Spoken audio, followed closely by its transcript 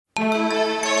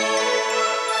The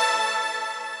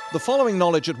following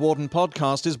Knowledge at Wharton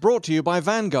podcast is brought to you by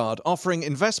Vanguard, offering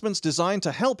investments designed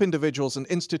to help individuals and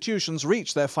institutions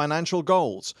reach their financial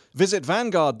goals. Visit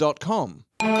Vanguard.com.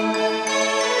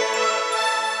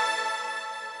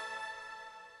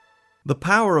 The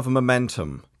power of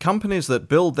momentum. Companies that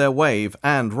build their wave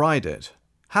and ride it.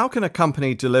 How can a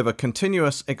company deliver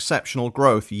continuous, exceptional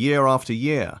growth year after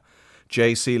year?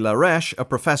 J.C. Laresh, a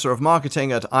professor of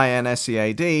marketing at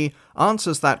INSEAD,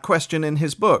 answers that question in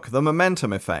his book, The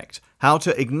Momentum Effect: How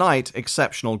to Ignite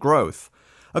Exceptional Growth.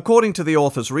 According to the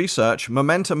author's research,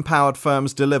 momentum-powered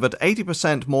firms delivered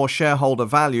 80% more shareholder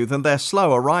value than their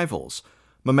slower rivals.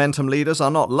 Momentum leaders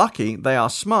are not lucky, they are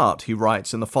smart, he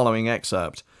writes in the following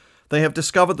excerpt. They have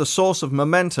discovered the source of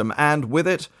momentum and, with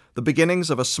it, the beginnings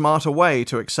of a smarter way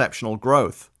to exceptional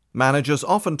growth. Managers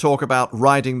often talk about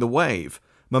riding the wave.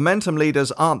 Momentum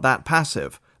leaders aren't that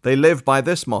passive. They live by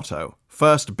this motto: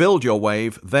 first build your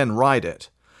wave, then ride it.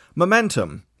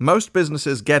 Momentum. Most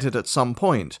businesses get it at some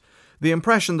point. The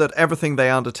impression that everything they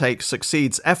undertake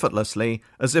succeeds effortlessly,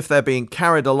 as if they're being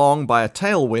carried along by a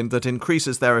tailwind that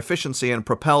increases their efficiency and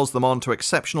propels them on to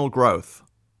exceptional growth.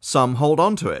 Some hold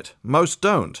on to it. Most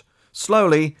don't.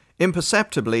 Slowly,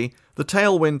 imperceptibly, the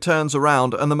tailwind turns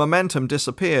around and the momentum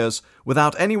disappears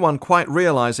without anyone quite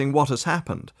realizing what has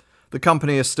happened. The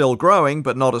company is still growing,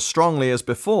 but not as strongly as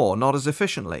before, not as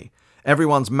efficiently.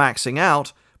 Everyone's maxing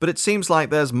out, but it seems like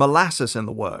there's molasses in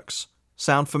the works.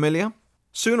 Sound familiar?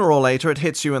 Sooner or later it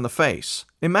hits you in the face.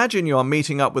 Imagine you are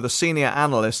meeting up with a senior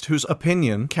analyst whose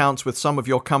opinion counts with some of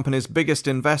your company's biggest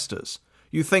investors.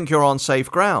 You think you're on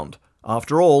safe ground.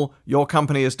 After all, your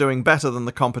company is doing better than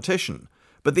the competition.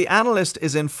 But the analyst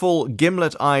is in full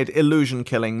gimlet-eyed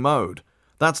illusion-killing mode.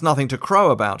 That's nothing to crow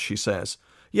about, she says.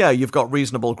 Yeah, you've got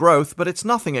reasonable growth, but it's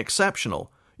nothing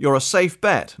exceptional. You're a safe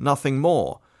bet, nothing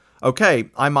more. Okay,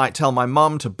 I might tell my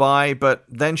mum to buy, but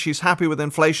then she's happy with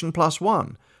inflation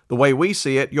 +1. The way we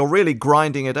see it, you're really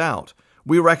grinding it out.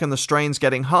 We reckon the strain's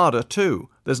getting harder too.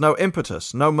 There's no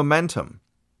impetus, no momentum.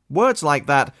 Words like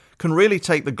that can really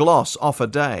take the gloss off a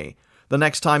day. The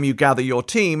next time you gather your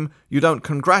team, you don't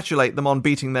congratulate them on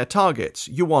beating their targets.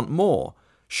 You want more.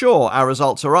 Sure, our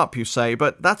results are up, you say,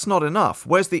 but that's not enough.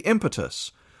 Where's the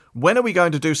impetus? When are we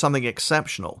going to do something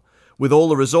exceptional? With all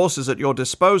the resources at your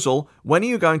disposal, when are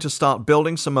you going to start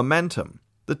building some momentum?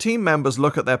 The team members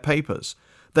look at their papers.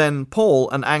 Then Paul,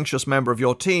 an anxious member of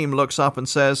your team, looks up and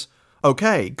says,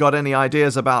 "Okay, got any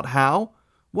ideas about how?"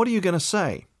 What are you going to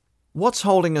say? What's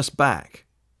holding us back?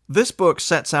 This book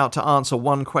sets out to answer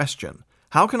one question.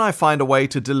 How can I find a way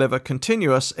to deliver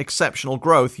continuous, exceptional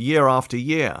growth year after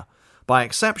year? By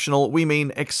exceptional, we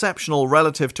mean exceptional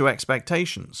relative to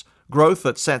expectations, growth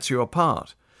that sets you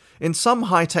apart. In some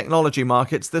high-technology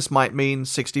markets, this might mean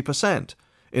 60%.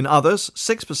 In others,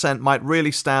 6% might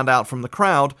really stand out from the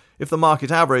crowd if the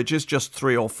market average is just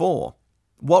 3 or 4.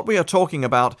 What we are talking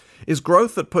about is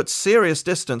growth that puts serious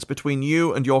distance between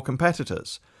you and your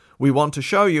competitors. We want to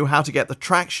show you how to get the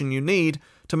traction you need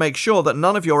to make sure that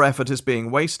none of your effort is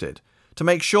being wasted, to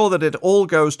make sure that it all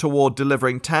goes toward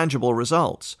delivering tangible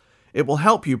results. It will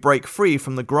help you break free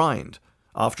from the grind.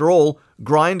 After all,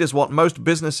 grind is what most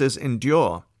businesses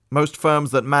endure. Most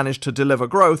firms that manage to deliver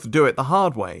growth do it the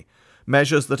hard way.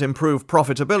 Measures that improve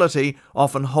profitability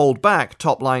often hold back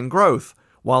top-line growth,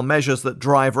 while measures that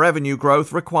drive revenue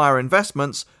growth require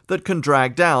investments that can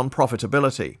drag down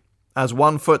profitability. As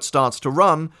one foot starts to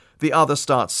run, the other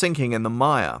starts sinking in the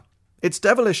mire. It's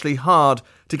devilishly hard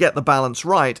to get the balance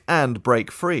right and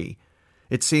break free.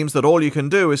 It seems that all you can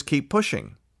do is keep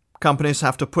pushing. Companies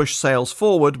have to push sales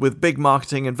forward with big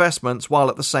marketing investments while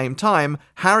at the same time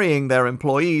harrying their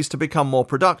employees to become more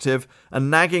productive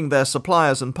and nagging their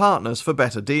suppliers and partners for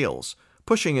better deals.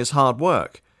 Pushing is hard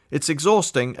work. It's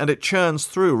exhausting and it churns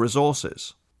through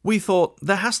resources. We thought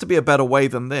there has to be a better way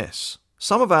than this.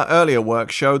 Some of our earlier work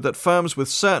showed that firms with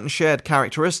certain shared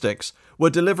characteristics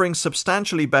were delivering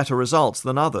substantially better results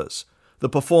than others. The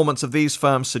performance of these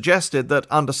firms suggested that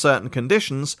under certain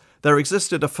conditions, there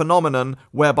existed a phenomenon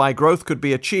whereby growth could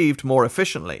be achieved more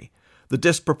efficiently. The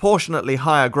disproportionately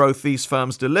higher growth these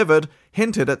firms delivered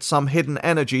hinted at some hidden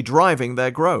energy driving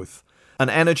their growth, an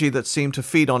energy that seemed to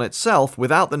feed on itself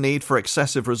without the need for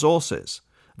excessive resources.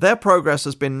 Their progress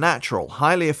has been natural,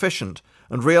 highly efficient,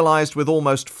 and realized with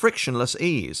almost frictionless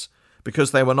ease.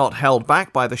 Because they were not held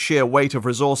back by the sheer weight of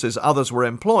resources others were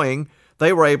employing,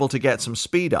 they were able to get some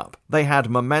speed up. They had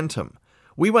momentum.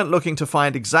 We went looking to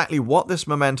find exactly what this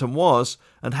momentum was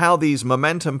and how these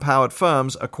momentum-powered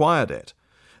firms acquired it.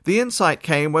 The insight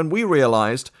came when we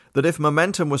realized that if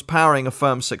momentum was powering a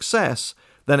firm's success,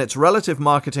 then its relative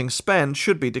marketing spend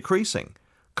should be decreasing.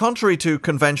 Contrary to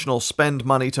conventional spend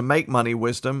money to make money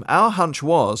wisdom, our hunch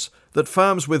was that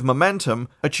firms with momentum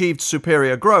achieved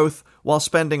superior growth while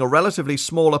spending a relatively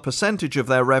smaller percentage of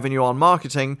their revenue on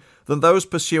marketing than those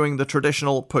pursuing the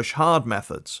traditional push-hard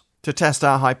methods. To test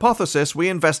our hypothesis, we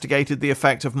investigated the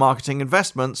effect of marketing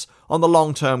investments on the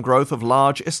long-term growth of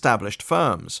large, established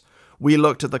firms. We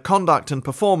looked at the conduct and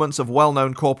performance of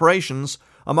well-known corporations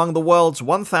among the world's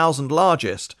 1,000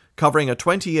 largest, covering a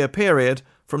 20-year period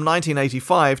from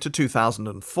 1985 to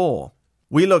 2004.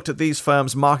 We looked at these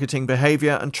firms' marketing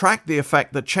behavior and tracked the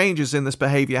effect that changes in this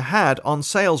behavior had on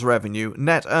sales revenue,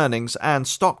 net earnings, and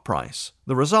stock price.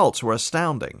 The results were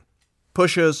astounding.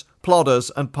 Pushers, plodders,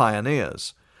 and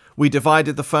pioneers. We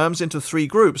divided the firms into 3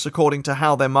 groups according to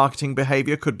how their marketing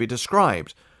behavior could be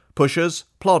described: pushers,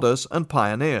 plodders, and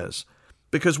pioneers.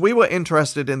 Because we were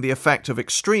interested in the effect of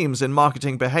extremes in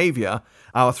marketing behavior,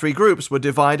 our 3 groups were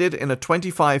divided in a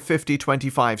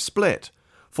 25-50-25 split.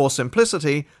 For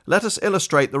simplicity, let us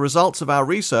illustrate the results of our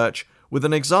research with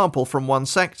an example from one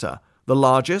sector, the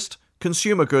largest,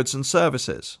 consumer goods and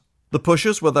services. The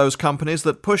pushers were those companies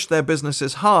that pushed their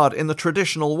businesses hard in the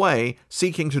traditional way,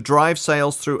 seeking to drive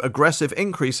sales through aggressive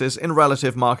increases in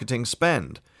relative marketing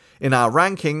spend. In our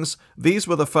rankings, these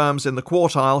were the firms in the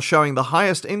quartile showing the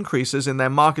highest increases in their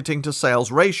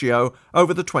marketing-to-sales ratio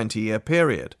over the 20-year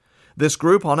period. This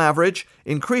group, on average,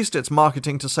 increased its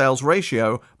marketing-to-sales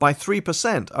ratio by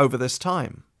 3% over this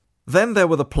time. Then there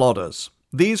were the plodders.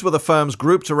 These were the firms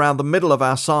grouped around the middle of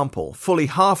our sample, fully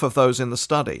half of those in the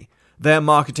study. Their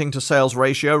marketing-to-sales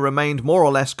ratio remained more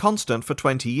or less constant for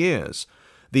 20 years.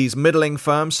 These middling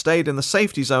firms stayed in the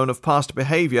safety zone of past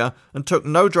behavior and took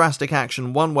no drastic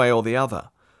action one way or the other.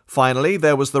 Finally,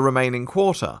 there was the remaining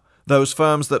quarter, those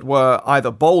firms that were, either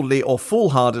boldly or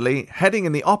foolhardily, heading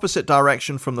in the opposite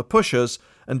direction from the pushers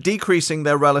and decreasing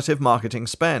their relative marketing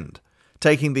spend.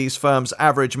 Taking these firms'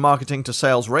 average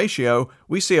marketing-to-sales ratio,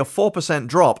 we see a 4%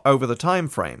 drop over the time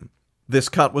frame. This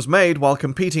cut was made while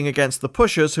competing against the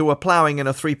pushers who were plowing in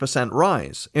a 3%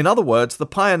 rise. In other words, the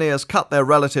pioneers cut their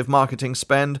relative marketing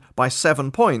spend by 7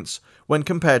 points when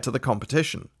compared to the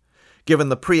competition. Given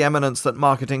the preeminence that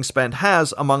marketing spend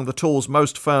has among the tools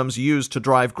most firms use to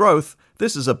drive growth,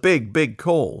 this is a big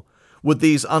call. Would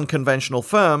these unconventional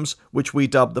firms, which we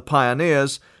dubbed the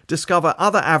pioneers, discover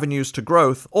other avenues to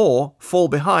growth or fall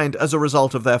behind as a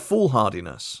result of their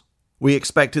foolhardiness? We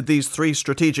expected these 3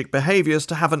 strategic behaviors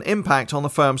to have an impact on the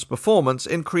firm's performance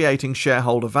in creating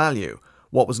shareholder value.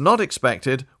 What was not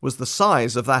expected was the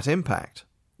size of that impact.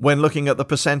 When looking at the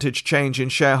percentage change in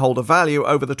shareholder value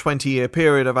over the 20-year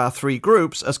period of our 3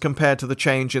 groups as compared to the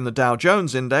change in the Dow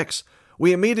Jones Index,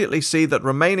 we immediately see that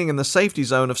remaining in the safety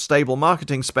zone of stable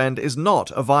marketing spend is not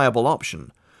a viable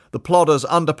option. The plodders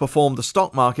underperformed the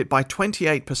stock market by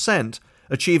 28%,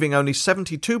 achieving only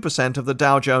 72% of the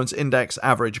Dow Jones Index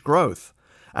average growth.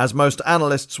 As most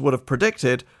analysts would have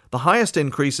predicted, the highest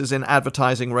increases in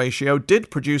advertising ratio did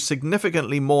produce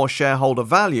significantly more shareholder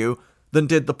value than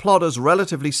did the plodders'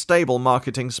 relatively stable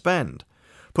marketing spend.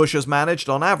 Pushers managed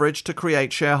on average to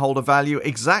create shareholder value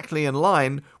exactly in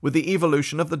line with the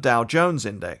evolution of the Dow Jones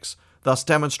Index, thus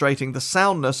demonstrating the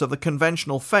soundness of the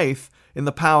conventional faith in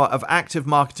the power of active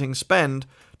marketing spend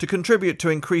to contribute to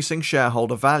increasing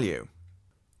shareholder value.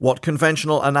 What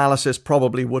conventional analysis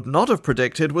probably would not have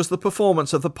predicted was the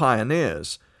performance of the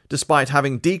pioneers. Despite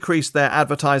having decreased their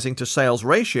advertising-to-sales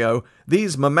ratio,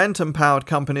 these momentum-powered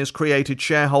companies created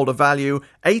shareholder value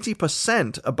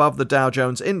 80% above the Dow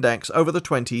Jones Index over the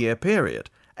 20-year period.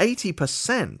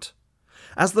 80%!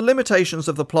 As the limitations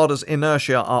of the plodders'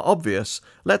 inertia are obvious,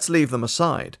 let's leave them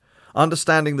aside.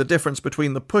 Understanding the difference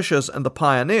between the pushers and the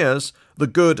pioneers, the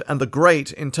good and the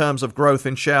great in terms of growth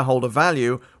in shareholder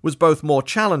value, was both more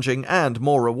challenging and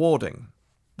more rewarding.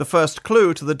 The first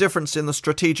clue to the difference in the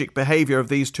strategic behavior of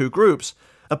these 2 groups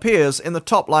appears in the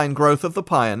top-line growth of the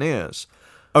pioneers.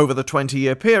 Over the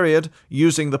 20-year period,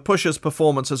 using the pushers'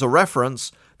 performance as a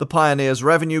reference, the pioneers'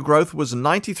 revenue growth was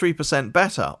 93%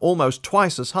 better, almost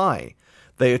twice as high.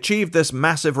 They achieved this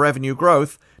massive revenue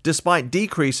growth despite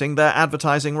decreasing their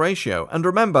advertising ratio. And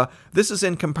remember, this is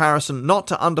in comparison not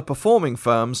to underperforming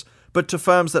firms, but to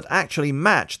firms that actually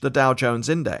match the Dow Jones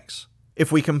Index.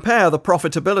 If we compare the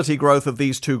profitability growth of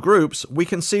these 2 groups, we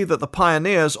can see that the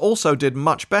pioneers also did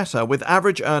much better, with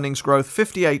average earnings growth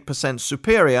 58%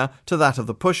 superior to that of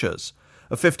the pushers.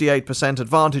 A 58%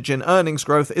 advantage in earnings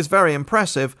growth is very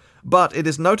impressive, but it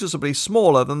is noticeably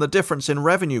smaller than the difference in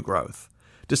revenue growth.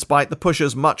 Despite the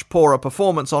pushers' much poorer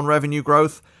performance on revenue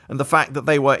growth and the fact that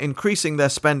they were increasing their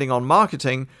spending on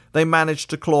marketing, they managed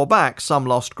to claw back some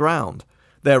lost ground.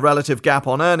 Their relative gap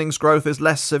on earnings growth is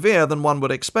less severe than one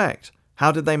would expect.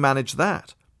 How did they manage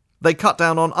that? They cut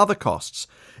down on other costs,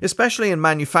 especially in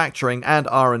manufacturing and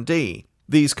R&D.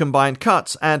 These combined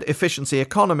cuts and efficiency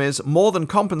economies more than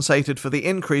compensated for the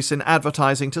increase in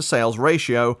advertising-to-sales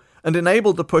ratio and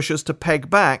enabled the pushers to peg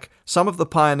back some of the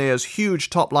pioneers' huge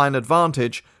top-line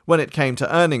advantage when it came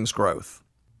to earnings growth.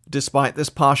 Despite this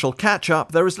partial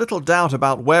catch-up, there is little doubt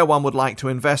about where one would like to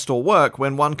invest or work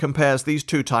when one compares these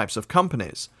two types of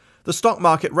companies. The stock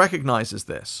market recognizes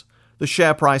this. The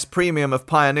share price premium of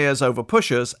pioneers over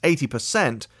pushers,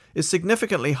 80%, is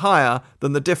significantly higher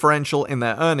than the differential in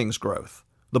their earnings growth.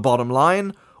 The bottom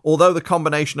line, although the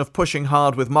combination of pushing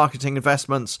hard with marketing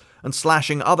investments and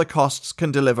slashing other costs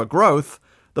can deliver growth,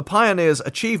 the pioneers'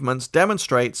 achievements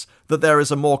demonstrates that there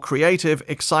is a more creative,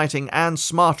 exciting, and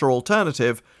smarter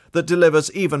alternative that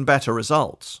delivers even better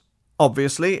results.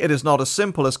 Obviously, it is not as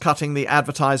simple as cutting the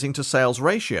advertising-to-sales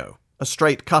ratio. A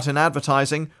straight cut in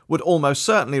advertising would almost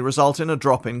certainly result in a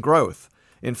drop in growth.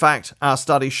 In fact, our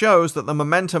study shows that the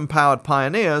momentum-powered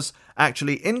pioneers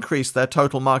actually increased their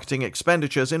total marketing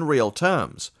expenditures in real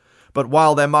terms. But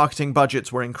while their marketing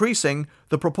budgets were increasing,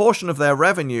 the proportion of their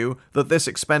revenue that this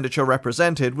expenditure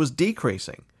represented was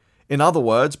decreasing. In other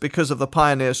words, because of the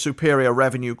pioneers' superior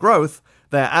revenue growth,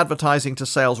 their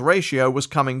advertising-to-sales ratio was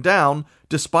coming down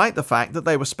despite the fact that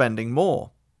they were spending more.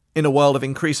 In a world of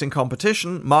increasing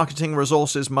competition, marketing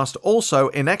resources must also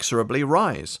inexorably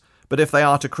rise. But if they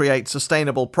are to create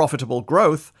sustainable, profitable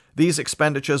growth, these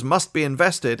expenditures must be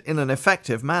invested in an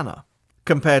effective manner.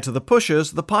 Compared to the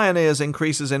pushers, the pioneers'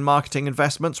 increases in marketing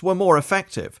investments were more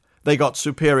effective. They got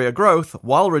superior growth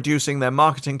while reducing their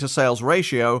marketing-to-sales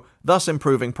ratio, thus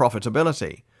improving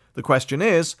profitability. The question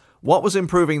is, what was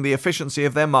improving the efficiency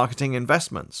of their marketing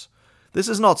investments? This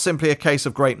is not simply a case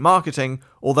of great marketing,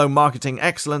 although marketing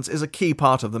excellence is a key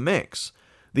part of the mix.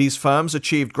 These firms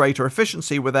achieved greater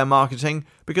efficiency with their marketing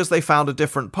because they found a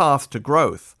different path to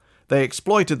growth. They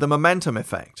exploited the momentum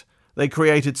effect. They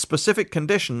created specific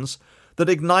conditions that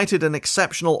ignited an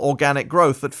exceptional organic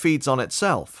growth that feeds on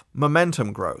itself,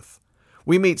 momentum growth.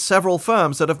 We meet several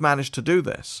firms that have managed to do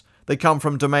this. They come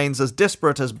from domains as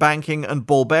disparate as banking and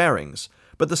ball bearings,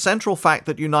 but the central fact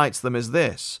that unites them is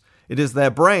this. It is their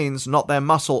brains, not their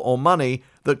muscle or money,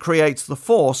 that creates the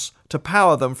force to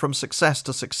power them from success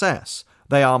to success.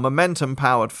 They are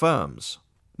momentum-powered firms.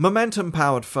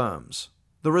 Momentum-powered firms.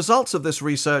 The results of this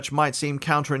research might seem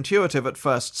counterintuitive at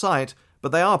first sight,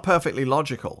 but they are perfectly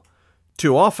logical.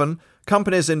 Too often,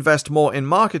 companies invest more in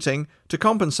marketing to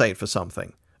compensate for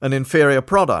something: an inferior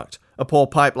product, a poor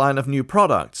pipeline of new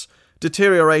products,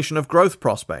 deterioration of growth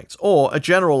prospects, or a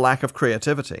general lack of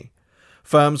creativity.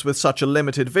 Firms with such a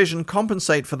limited vision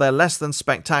compensate for their less than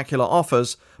spectacular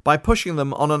offers by pushing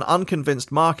them on an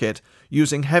unconvinced market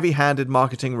using heavy-handed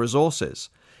marketing resources.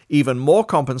 Even more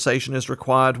compensation is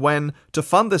required when, to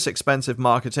fund this expensive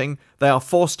marketing, they are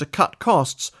forced to cut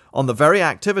costs on the very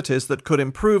activities that could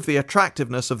improve the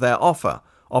attractiveness of their offer,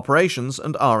 operations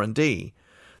and R&D.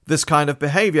 This kind of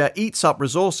behavior eats up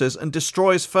resources and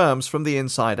destroys firms from the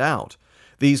inside out.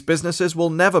 These businesses will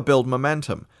never build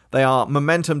momentum. They are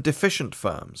momentum-deficient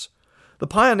firms. The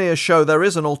pioneers show there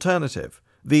is an alternative.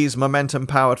 These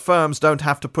momentum-powered firms don't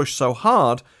have to push so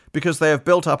hard because they have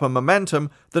built up a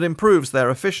momentum that improves their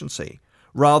efficiency.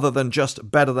 Rather than just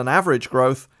better-than-average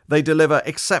growth, they deliver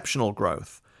exceptional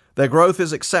growth. Their growth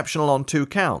is exceptional on two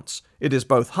counts. It is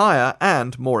both higher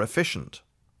and more efficient.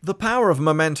 The power of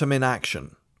momentum in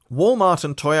action. Walmart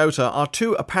and Toyota are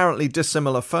two apparently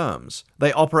dissimilar firms.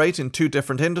 They operate in two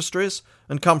different industries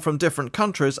and come from different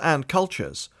countries and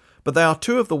cultures. But they are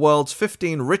two of the world's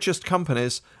 15 richest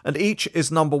companies, and each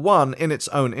is number one in its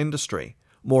own industry.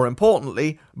 More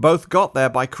importantly, both got there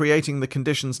by creating the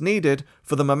conditions needed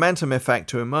for the momentum effect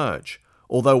to emerge.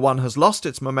 Although one has lost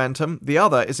its momentum, the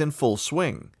other is in full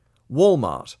swing.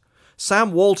 Walmart.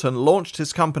 Sam Walton launched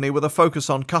his company with a focus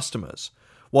on customers.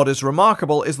 What is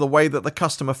remarkable is the way that the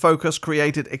customer focus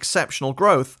created exceptional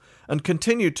growth and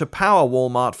continued to power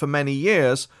Walmart for many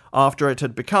years after it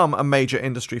had become a major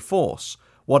industry force.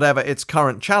 Whatever its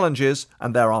current challenges,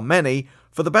 and there are many,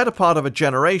 for the better part of a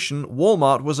generation,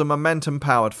 Walmart was a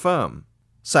momentum-powered firm.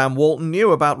 Sam Walton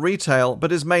knew about retail,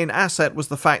 but his main asset was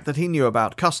the fact that he knew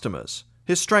about customers.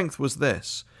 His strength was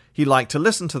this: he liked to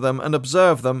listen to them and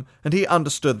observe them, and he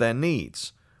understood their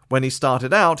needs. When he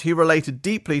started out, he related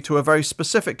deeply to a very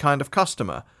specific kind of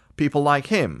customer, people like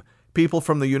him, people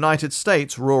from the United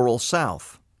States rural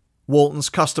South. Walton's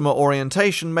customer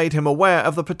orientation made him aware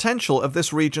of the potential of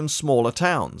this region's smaller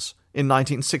towns. In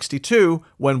 1962,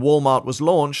 when Walmart was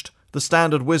launched, the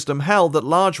standard wisdom held that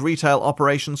large retail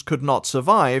operations could not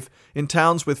survive in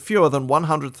towns with fewer than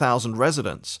 100,000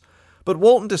 residents. But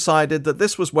Walton decided that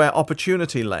this was where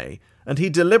opportunity lay, and he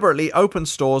deliberately opened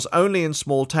stores only in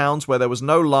small towns where there was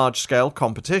no large-scale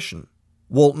competition.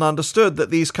 Walton understood that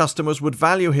these customers would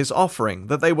value his offering,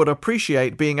 that they would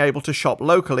appreciate being able to shop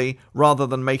locally rather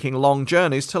than making long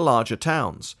journeys to larger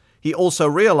towns. He also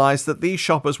realized that these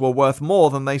shoppers were worth more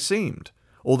than they seemed.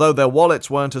 Although their wallets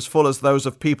weren't as full as those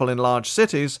of people in large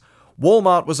cities,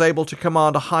 Walmart was able to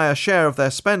command a higher share of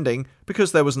their spending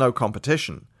because there was no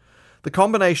competition. The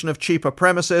combination of cheaper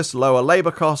premises, lower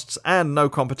labor costs, and no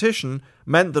competition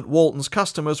meant that Walton's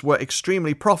customers were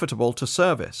extremely profitable to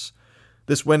service.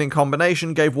 This winning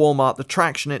combination gave Walmart the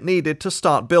traction it needed to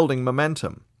start building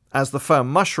momentum. As the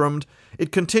firm mushroomed,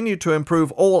 it continued to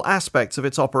improve all aspects of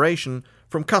its operation,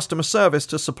 from customer service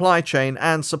to supply chain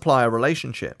and supplier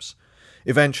relationships.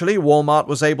 Eventually, Walmart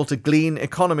was able to glean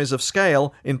economies of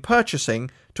scale in purchasing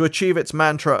to achieve its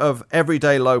mantra of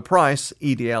everyday low price,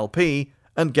 EDLP,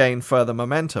 and gain further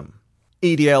momentum.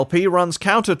 EDLP runs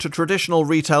counter to traditional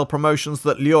retail promotions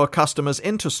that lure customers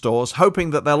into stores,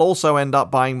 hoping that they'll also end up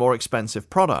buying more expensive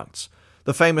products.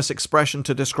 The famous expression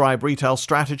to describe retail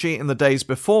strategy in the days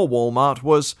before Walmart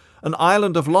was an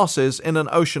island of losses in an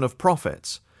ocean of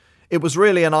profits. It was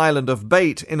really an island of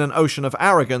bait in an ocean of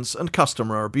arrogance and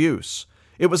customer abuse.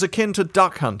 It was akin to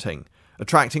duck hunting,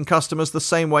 attracting customers the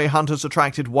same way hunters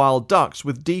attracted wild ducks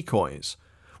with decoys.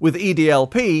 With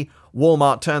EDLP,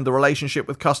 Walmart turned the relationship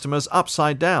with customers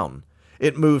upside down.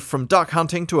 It moved from duck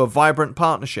hunting to a vibrant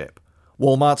partnership.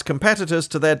 Walmart's competitors,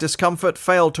 to their discomfort,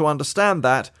 failed to understand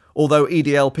that, although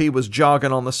EDLP was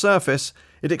jargon on the surface,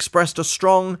 it expressed a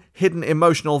strong, hidden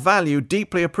emotional value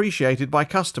deeply appreciated by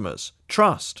customers: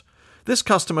 trust. This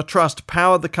customer trust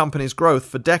powered the company's growth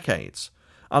for decades.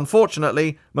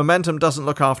 Unfortunately, momentum doesn't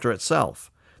look after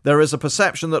itself. There is a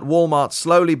perception that Walmart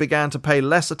slowly began to pay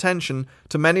less attention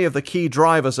to many of the key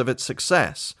drivers of its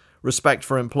success: respect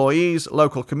for employees,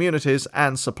 local communities,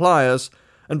 and suppliers,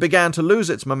 and began to lose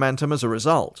its momentum as a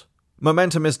result.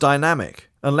 Momentum is dynamic.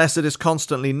 Unless it is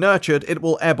constantly nurtured, it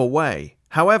will ebb away.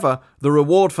 However, the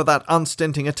reward for that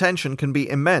unstinting attention can be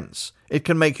immense. It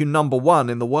can make you number one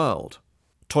in the world.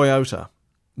 Toyota.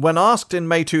 When asked in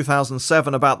May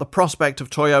 2007 about the prospect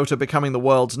of Toyota becoming the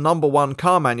world's number one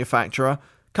car manufacturer,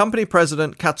 company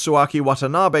president Katsuaki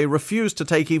Watanabe refused to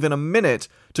take even a minute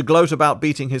to gloat about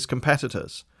beating his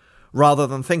competitors. Rather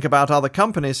than think about other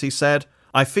companies, he said,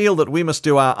 "I feel that we must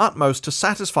do our utmost to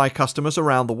satisfy customers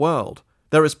around the world.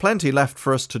 There is plenty left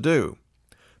for us to do."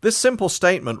 This simple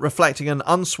statement, reflecting an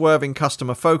unswerving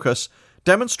customer focus,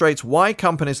 demonstrates why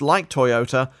companies like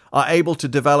Toyota are able to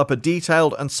develop a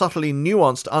detailed and subtly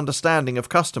nuanced understanding of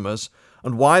customers,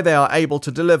 and why they are able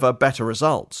to deliver better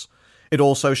results. It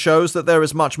also shows that there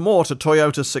is much more to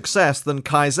Toyota's success than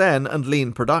Kaizen and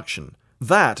lean production.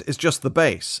 That is just the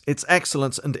base, its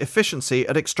excellence and efficiency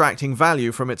at extracting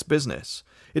value from its business.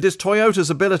 It is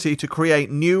Toyota's ability to create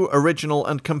new, original,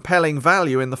 and compelling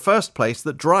value in the first place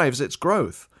that drives its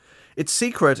growth. Its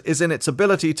secret is in its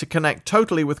ability to connect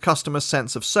totally with customers'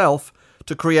 sense of self,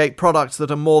 to create products that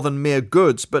are more than mere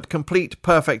goods but complete,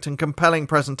 perfect, and compelling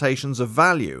presentations of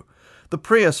value. The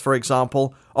Prius, for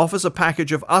example, offers a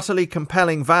package of utterly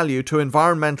compelling value to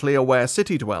environmentally aware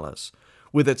city dwellers.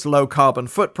 With its low carbon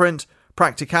footprint,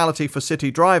 practicality for city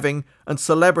driving, and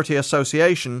celebrity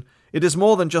association, it is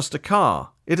more than just a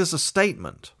car, it is a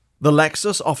statement. The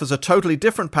Lexus offers a totally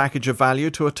different package of value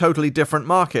to a totally different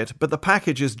market, but the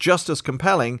package is just as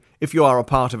compelling if you are a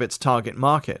part of its target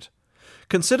market.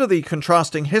 Consider the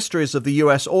contrasting histories of the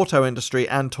US auto industry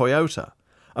and Toyota.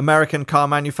 American car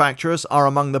manufacturers are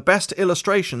among the best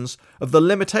illustrations of the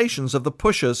limitations of the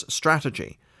pusher's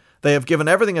strategy. They have given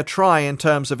everything a try in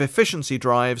terms of efficiency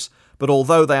drives, but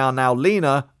although they are now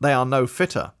leaner, they are no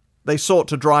fitter. They sought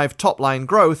to drive top-line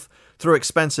growth through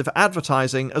expensive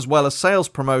advertising as well as sales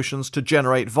promotions to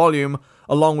generate volume,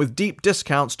 along with deep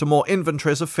discounts to more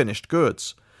inventories of finished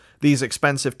goods. These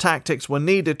expensive tactics were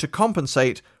needed to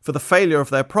compensate for the failure of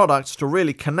their products to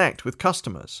really connect with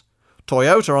customers.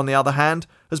 Toyota, on the other hand,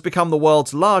 has become the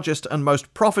world's largest and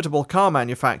most profitable car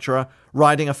manufacturer,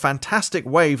 riding a fantastic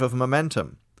wave of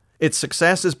momentum. Its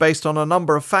success is based on a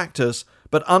number of factors,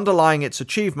 but underlying its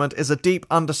achievement is a deep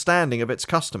understanding of its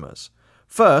customers.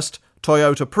 First,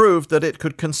 Toyota proved that it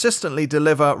could consistently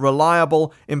deliver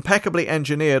reliable, impeccably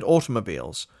engineered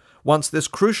automobiles. Once this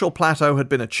crucial plateau had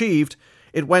been achieved,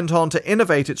 it went on to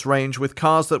innovate its range with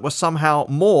cars that were somehow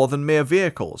more than mere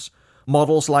vehicles.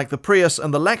 Models like the Prius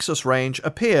and the Lexus range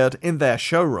appeared in their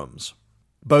showrooms.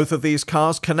 Both of these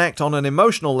cars connect on an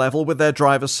emotional level with their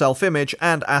driver's self-image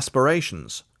and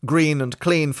aspirations. Green and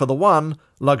clean for the one,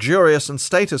 luxurious and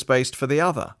status-based for the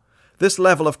other. This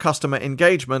level of customer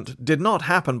engagement did not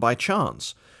happen by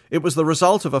chance. It was the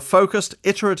result of a focused,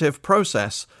 iterative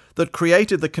process that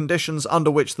created the conditions under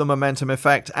which the momentum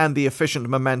effect and the efficient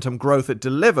momentum growth it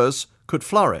delivers could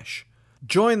flourish.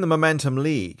 Join the Momentum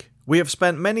League. We have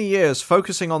spent many years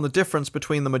focusing on the difference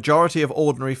between the majority of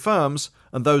ordinary firms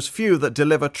and those few that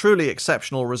deliver truly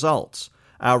exceptional results.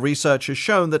 Our research has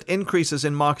shown that increases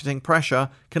in marketing pressure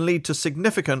can lead to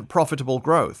significant profitable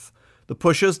growth. The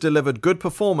pushers delivered good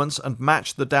performance and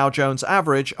matched the Dow Jones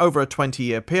average over a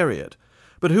 20-year period.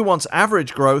 But who wants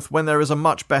average growth when there is a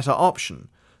much better option?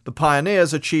 The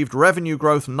pioneers achieved revenue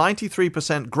growth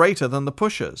 93% greater than the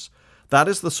pushers. That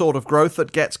is the sort of growth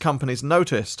that gets companies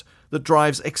noticed, that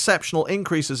drives exceptional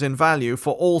increases in value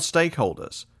for all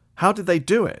stakeholders. How did they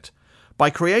do it?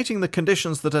 By creating the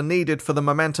conditions that are needed for the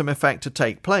momentum effect to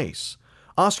take place.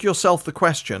 Ask yourself the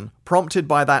question, prompted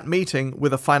by that meeting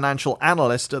with a financial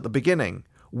analyst at the beginning: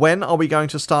 when are we going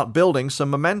to start building some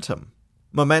momentum?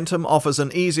 Momentum offers an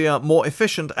easier, more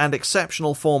efficient and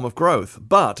exceptional form of growth,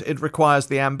 but it requires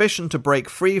the ambition to break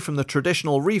free from the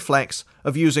traditional reflex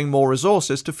of using more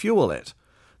resources to fuel it.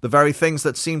 The very things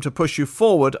that seem to push you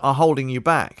forward are holding you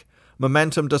back.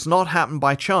 Momentum does not happen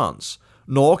by chance,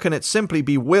 nor can it simply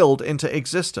be willed into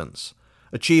existence.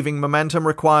 Achieving momentum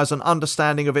requires an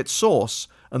understanding of its source,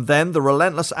 and then the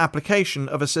relentless application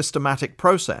of a systematic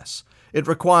process. It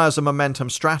requires a momentum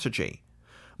strategy.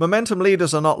 Momentum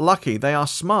leaders are not lucky, they are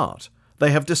smart.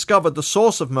 They have discovered the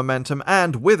source of momentum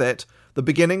and, with it, the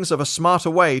beginnings of a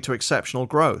smarter way to exceptional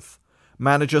growth.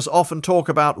 Managers often talk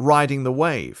about riding the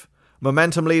wave.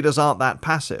 Momentum leaders aren't that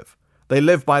passive. They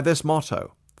live by this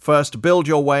motto: first build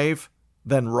your wave,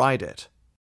 then ride it.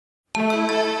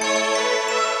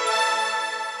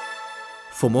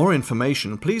 For more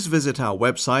information, please visit our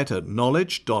website at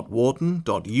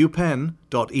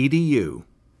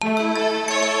knowledge.wharton.upenn.edu.